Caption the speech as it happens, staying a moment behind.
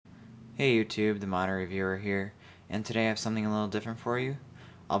Hey YouTube, TheModernReviewer here, and today I have something a little different for you.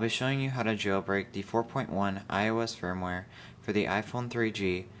 I'll be showing you how to jailbreak the 4.1 iOS firmware for the iPhone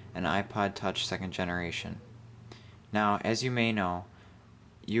 3G and iPod Touch 2nd generation. Now, as you may know,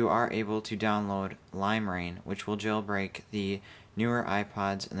 you are able to download LimeRain, which will jailbreak the newer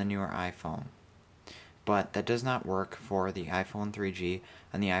iPods and the newer iPhone. But that does not work for the iPhone 3G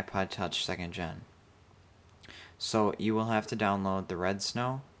and the iPod Touch 2nd gen. So you will have to download the Red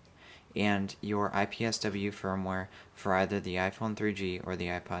Snow and your IPSW firmware for either the iPhone 3G or the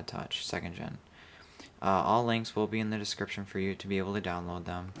iPod Touch 2nd gen. All links will be in the description for you to be able to download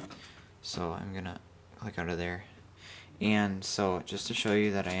them. So I'm gonna click out of there. And so just to show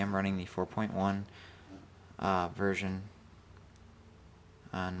you that I am running the 4.1 version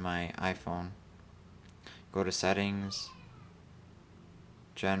on my iPhone, go to Settings,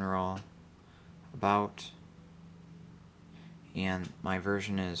 General, About, and my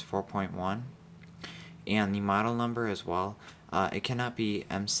version is 4.1, and the model number as well. It cannot be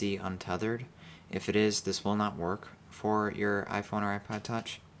MC untethered. If it is, this will not work for your iPhone or iPod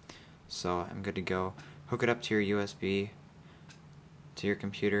Touch. So I'm good to go. Hook it up to your USB to your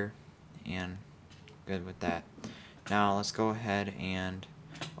computer, and good with that. Now let's go ahead and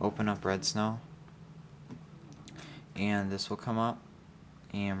open up Red Snow, and this will come up,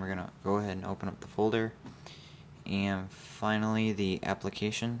 and we're gonna go ahead and open up the folder, and finally the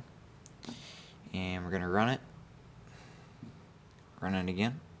application, and we're gonna run it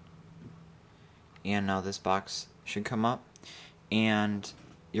again, and now this box should come up, and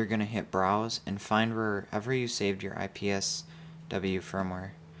you're gonna hit browse and find wherever you saved your IPSW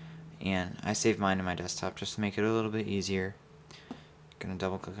firmware, and I saved mine in my desktop just to make it a little bit easier. Gonna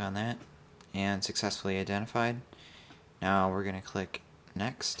double click on that, and successfully identified. Now we're gonna click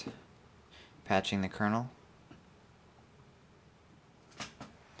next, patching the kernel.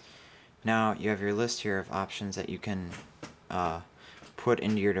 Now you have your list here of options that you can put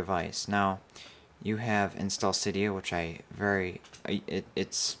into your device. Now you have install Cydia, which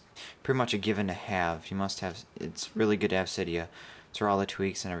it's pretty much a given to have. You must have. It's really good to have Cydia. It's where all the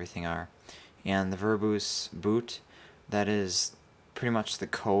tweaks and everything are. And the verbose boot, that is pretty much the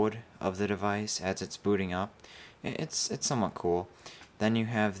code of the device as it's booting up. It's somewhat cool. Then you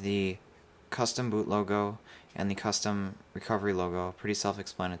have the custom boot logo and the custom recovery logo, pretty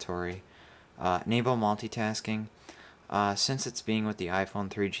self-explanatory. Enable multitasking. Since it's being with the iPhone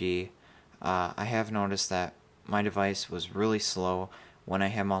 3G, I have noticed that my device was really slow when I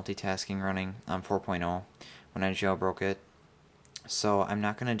had multitasking running on 4.0 when I jailbroke it. So I'm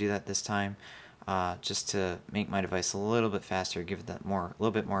not going to do that this time, just to make my device a little bit faster, give it that a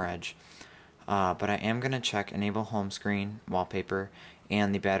little bit more edge. But I am going to check enable home screen wallpaper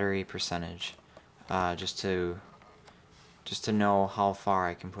and the battery percentage, just to know how far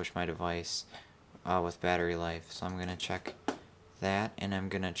I can push my device with battery life. So I'm going to check that, and I'm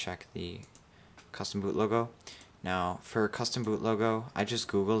going to check the custom boot logo. Now for custom boot logo, I just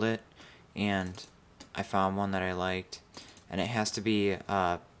googled it and I found one that I liked, and it has to be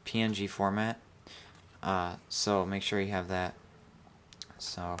PNG format, so make sure you have that.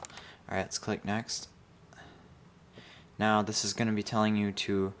 So alright, let's click next. Now this is going to be telling you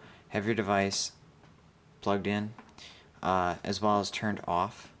to have your device plugged in, as well as turned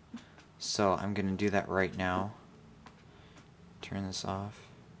off. So I'm going to do that right now. Turn this off.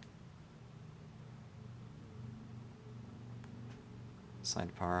 Slide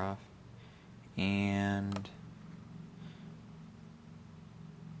the power off. And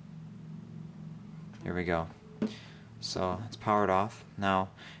there we go. So it's powered off. Now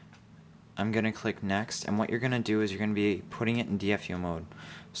I'm going to click next, and what you're going to do is you're going to be putting it in DFU mode.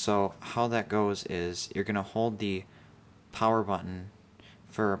 So how that goes is you're going to hold the power button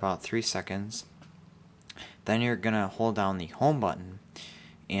for about 3 seconds, then you're going to hold down the home button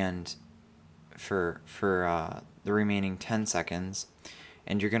and for the remaining 10 seconds,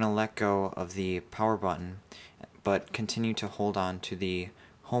 and you're going to let go of the power button but continue to hold on to the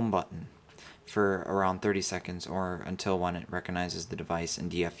home button for around 30 seconds, or until when it recognizes the device in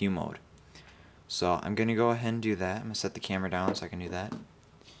DFU mode. So I'm going to go ahead and do that. I'm going to set the camera down so I can do that.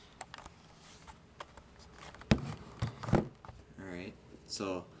 Alright,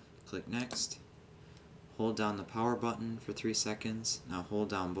 so click next. Hold down the power button for 3 seconds. Now hold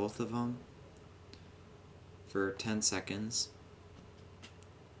down both of them for 10 seconds.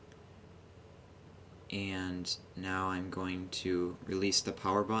 And now I'm going to release the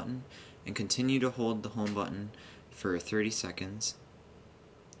power button and continue to hold the home button for 30 seconds.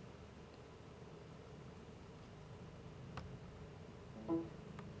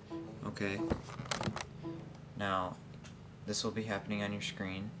 Okay. Now this will be happening on your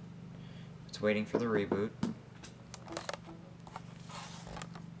screen. It's waiting for the reboot.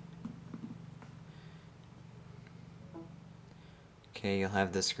 Okay, you'll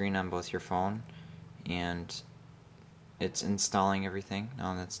have the screen on both your phone, and it's installing everything.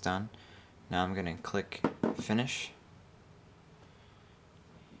 Now that's done. Now I'm going to click finish.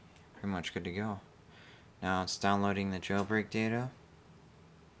 Pretty much good to go. Now it's downloading the jailbreak data.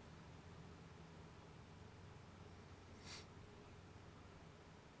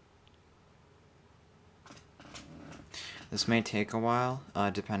 This may take a while,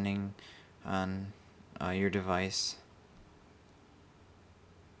 depending on your device.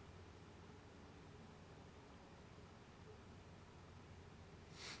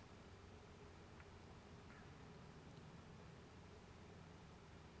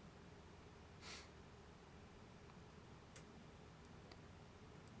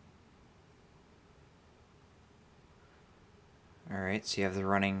 Alright, so you have the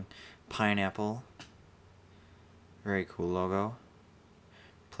running pineapple. Very cool logo.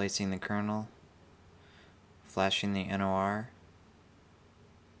 Placing the kernel. Flashing the NOR.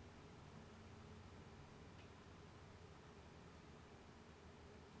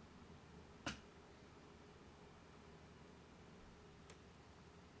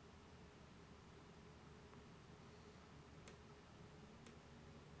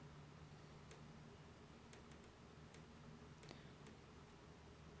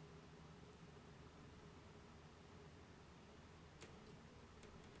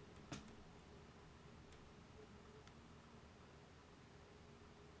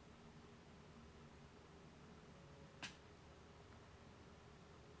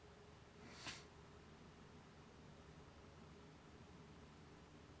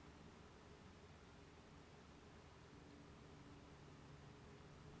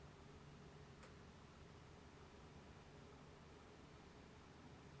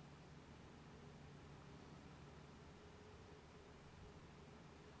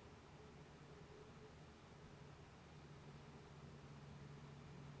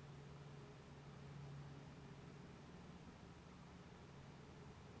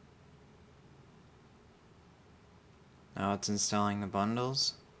 Now it's installing the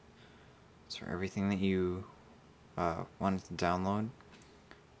bundles. It's for everything that you wanted to download,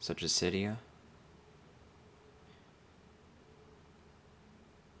 such as Cydia.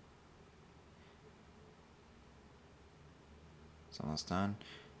 It's almost done.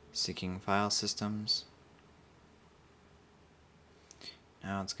 Syncing file systems.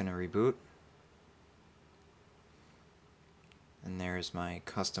 Now it's going to reboot. And there's my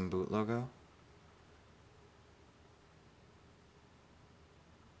custom boot logo.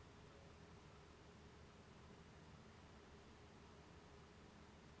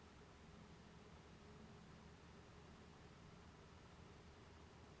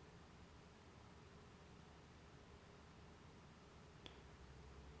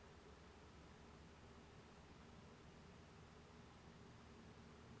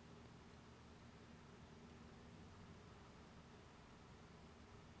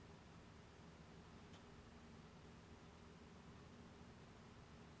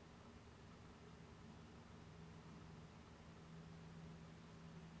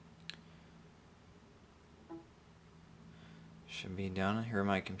 Should be done. Here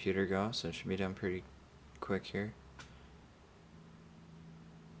my computer goes, so it should be done pretty quick here.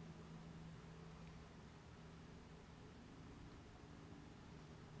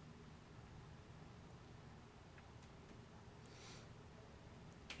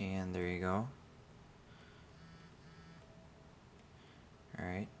 And there you go.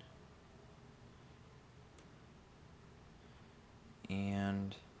 Alright.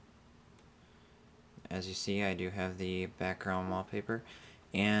 And as you see, I do have the background wallpaper.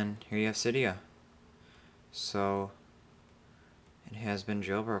 And here you have Cydia. So it has been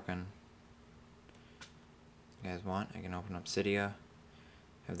jailbroken. If you guys want, I can open up Cydia,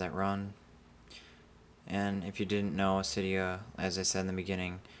 have that run. And if you didn't know, Cydia, as I said in the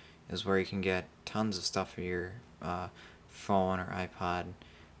beginning, is where you can get tons of stuff for your phone or iPod.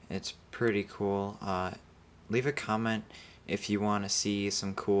 It's pretty cool. Leave a comment if you want to see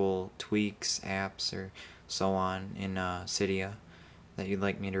some cool tweaks, apps, or so on in Cydia that you'd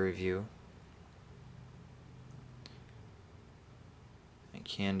like me to review. I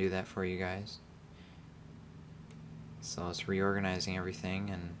can do that for you guys. So it's reorganizing everything,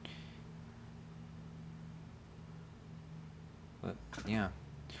 and but yeah.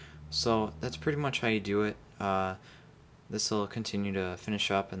 So that's pretty much how you do it. This will continue to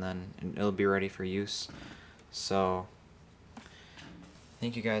finish up, and then it'll be ready for use. So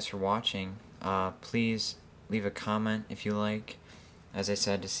thank you guys for watching. Please leave a comment if you like, as I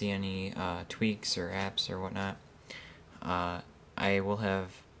said, to see any tweaks or apps or whatnot. I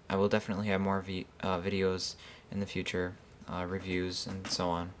will definitely have more videos in the future, reviews and so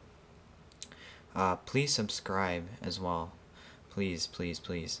on. Please subscribe as well. Please, please,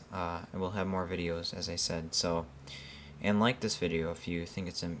 please. I will have more videos, as I said. So, and like this video if you think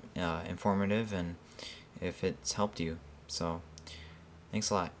it's informative and if it's helped you. So, thanks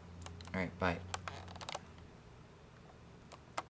a lot. Alright, bye.